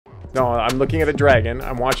No, I'm looking at a dragon.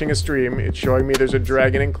 I'm watching a stream. It's showing me there's a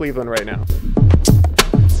dragon in Cleveland right now.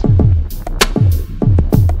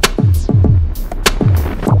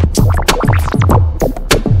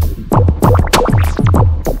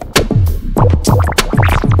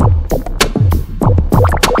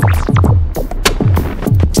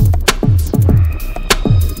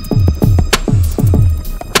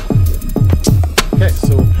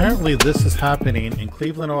 Apparently this is happening in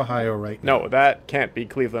Cleveland, Ohio right now. No, that can't be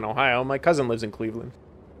Cleveland, Ohio. My cousin lives in Cleveland.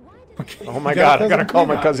 Okay. Oh my god, I gotta call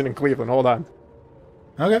my cousin in Cleveland. Hold on.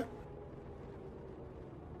 Okay.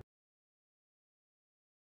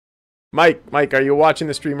 Mike, are you watching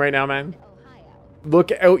the stream right now, man?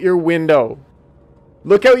 Look out your window.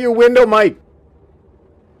 Look out your window, Mike.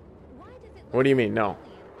 What do you mean, no?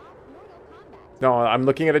 No, I'm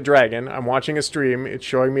looking at a dragon. I'm watching a stream. It's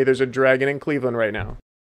showing me there's a dragon in Cleveland right now.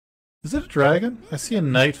 Is it a dragon? I see a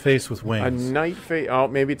night face with A wings. night face. Oh,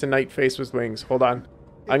 maybe it's a night face with wings. Hold on.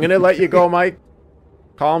 I'm gonna let you go, Mike.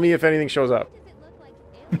 Call me if anything shows up.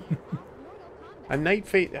 A night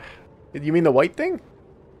face. You mean the white thing?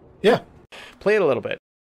 Yeah. Play it a little bit.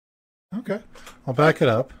 Okay. I'll back it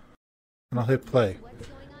up, and I'll hit play.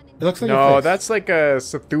 It looks like a No, face. that's like a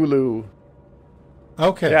Cthulhu.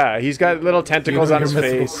 Okay. Yeah, he's got little tentacles know on his your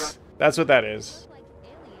mythical- face. That's what that is.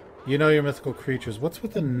 You know your mythical creatures. What's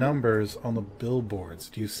with the numbers on the billboards?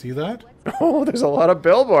 Do you see that? Oh, there's a lot of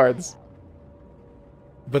billboards.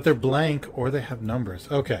 But they're blank or they have numbers.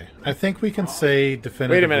 Okay. I think we can say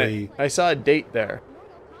definitively... Wait a minute. I saw a date there.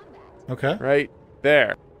 Okay. Right there.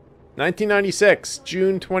 1996,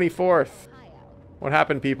 June 24th. What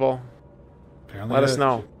happened, people? Apparently Let us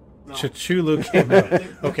know. Chachulu came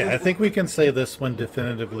out. Okay, I think we can say this one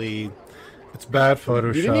definitively. It's bad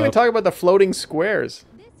Photoshop. You didn't even talk about the floating squares.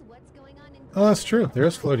 Oh, that's true.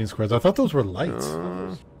 There's floating squares. I thought those were lights.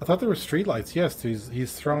 I thought they were street lights. Yes,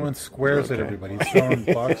 he's throwing squares at Okay. everybody. He's throwing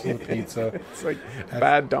boxes of pizza. It's like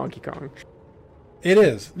bad Donkey Kong. It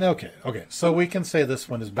is. Okay. So we can say this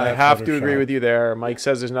one is bad I have to Photoshop. agree with you there. Mike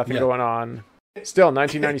says there's nothing Yeah. going on. Still,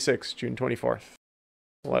 1996, June 24th.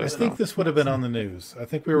 Let I us think know. this would have been on the news. I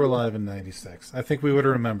think we were live in 96. I think we would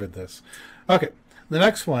have remembered this. Okay. The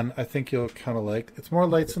next one I think you'll kind of like. It's more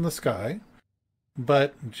lights in the sky.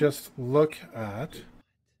 But just look at...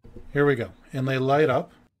 Here we go. And they light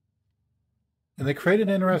up. And they create an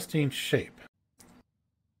interesting shape.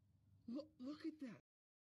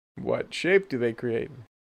 What shape do they create?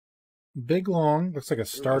 Big, long, looks like a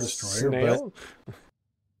Star Destroyer. Snail? But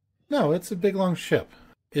no, it's a big, long ship.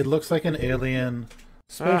 It looks like an alien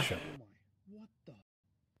spaceship.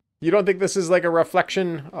 You don't think this is like a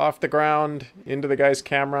reflection off the ground into the guy's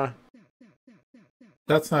camera?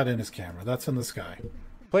 That's not in his camera. That's in the sky.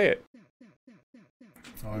 Play it.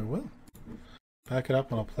 Oh, I will. Back it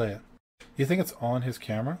up and I'll play it. You think it's on his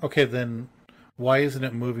camera? Okay, then why isn't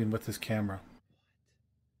it moving with his camera?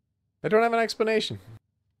 I don't have an explanation.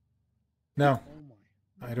 No.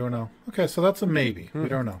 I don't know. Okay, so that's a maybe. We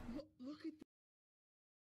don't know.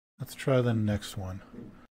 Let's try the next one.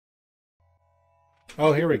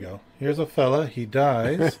 Oh, here we go. Here's a fella. He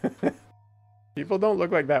dies. People don't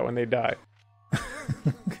look like that when they die.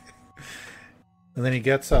 And then he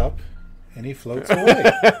gets up and he floats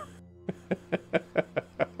away.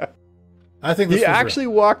 I think this He was actually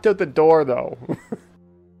walked out the door, though.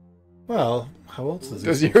 Well, how else is he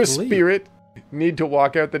Does supposed your to leave? spirit need to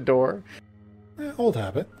walk out the door? Old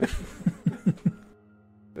habit.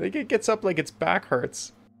 I think it gets up like its back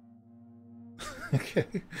hurts. Okay.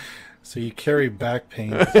 So you carry back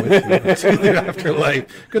pain with you into the afterlife.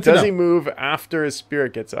 Good to Does know. he move after his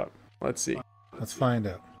spirit gets up? Let's see. Let's find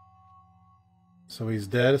out. So he's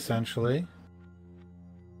dead, essentially.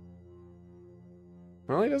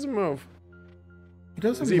 Well, he doesn't move. He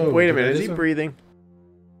doesn't Is he, move. wait a but minute, it is he breathing?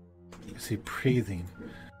 Is he breathing?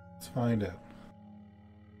 Let's find out.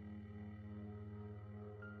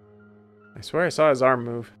 I swear I saw his arm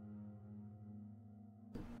move.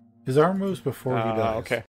 His arm moves before he dies.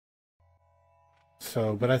 Okay.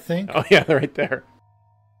 So, but I think... Oh, yeah, right there.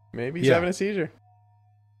 Maybe he's Yeah. having a seizure.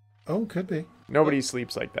 Oh, could be. Nobody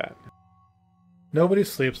sleeps like that. Nobody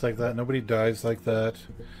sleeps like that. Nobody dies like that.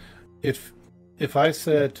 If I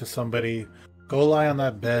said to somebody, go lie on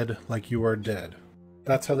that bed like you are dead,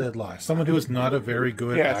 that's how they'd lie. Someone who is not a very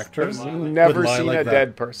good actor I've would never lie seen like a that.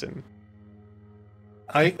 dead person.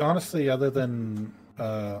 I honestly, other than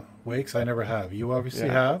Wakes, I never have. You obviously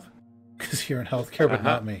Yeah. have, because you're in healthcare, but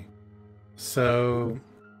not me. So,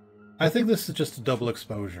 I think this is just a double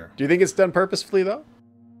exposure. Do you think it's done purposefully, though?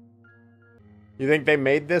 You think they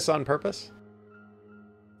made this on purpose?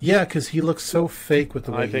 Yeah, because he looks so fake with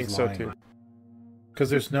the way I think he's so, lying. too. Because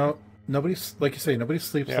there's no Nobody's, like you say, nobody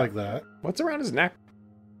sleeps Yeah. like that. What's around his neck?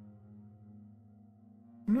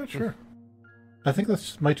 I'm not sure. I think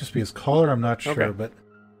this might just be his collar. I'm not sure, Okay. but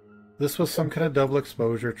this was some kind of double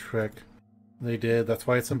exposure trick they did. That's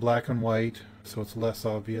why it's in black and white, so it's less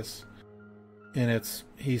obvious. And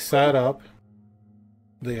he sat up.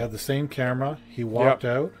 They had the same camera. He walked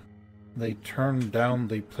out. They turned down.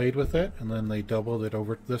 They played with it, and then they doubled it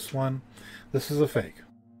over to this one. This is a fake.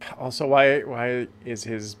 Also, why is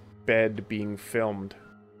his bed being filmed?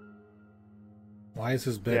 Why is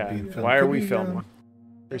his bed being filmed? Why are Could we filming?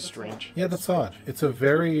 Very strange. Yeah, that's odd. It's a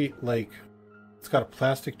very, it's got a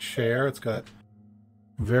plastic chair. It's got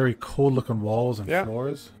very cold-looking walls and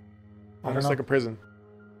floors. Almost like a prison.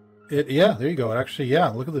 Yeah, there you go. Actually, yeah,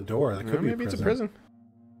 look at the door. That could be maybe it's a prison.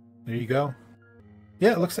 There you go.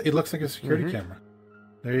 Yeah, it looks like a security camera.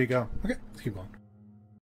 There you go. Okay, let's keep going.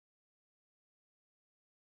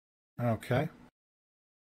 Okay.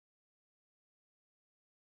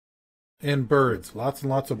 And birds. Lots and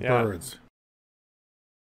lots of birds.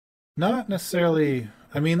 Not necessarily...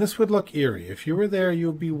 I mean, this would look eerie. If you were there, you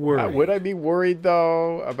would be worried. Would I be worried,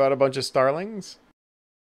 though, about a bunch of starlings?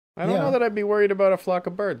 I don't know that I'd be worried about a flock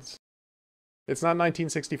of birds. It's not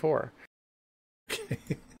 1964. Okay.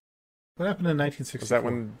 What happened in 1964? Was that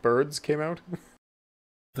when Birds came out?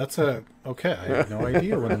 Okay, I have no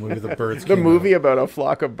idea when the movie The Birds The came movie out. about a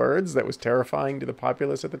flock of birds that was terrifying to the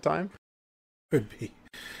populace at the time? Could be.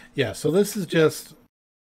 Yeah, so this is just...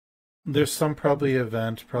 There's some probably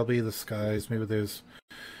event, probably the skies, maybe there's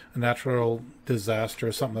a natural disaster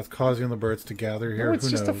or something that's causing the birds to gather here. No, it's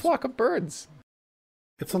Who just knows? a flock of birds.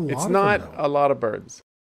 It's a lot It's of not them, though. a lot of birds.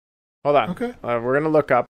 Hold on. Okay. We're going to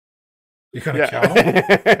look up. You're going to count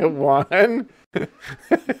them? One.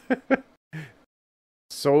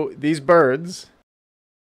 So these birds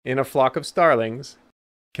in a flock of starlings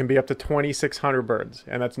can be up to 2,600 birds,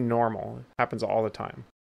 and that's normal. It happens all the time.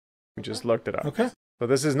 We just looked it up. Okay. So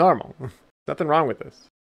this is normal. Nothing wrong with this.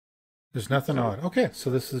 There's nothing odd. Okay, so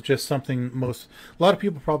this is just something a lot of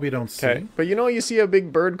people probably don't see. Okay. But you see a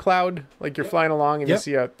big bird cloud, like you're flying along and you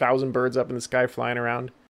see 1,000 birds up in the sky flying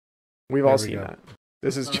around. We've all seen that.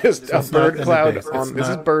 This is just a bird cloud. This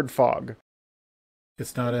is bird fog.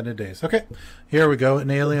 It's not end of days. Okay, here we go. An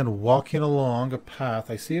alien walking along a path.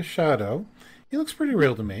 I see a shadow. He looks pretty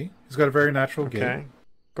real to me. He's got a very natural gait. Okay.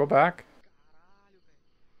 Go back.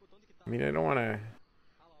 I mean, I don't want to...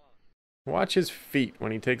 Watch his feet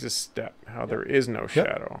when he takes a step. How there is no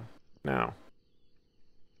shadow. Now.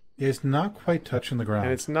 He's not quite touching the ground.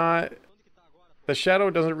 And it's not... The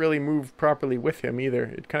shadow doesn't really move properly with him either.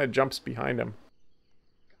 It kind of jumps behind him.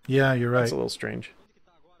 Yeah, you're right. That's a little strange.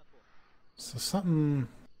 So something...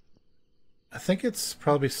 I think it's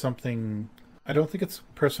probably something... I don't think it's a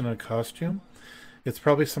person in a costume. It's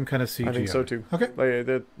probably some kind of CGI. I think so too.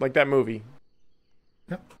 Okay. Like that movie.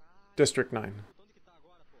 Yep. District 9.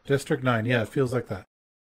 District 9, yeah, it feels like that.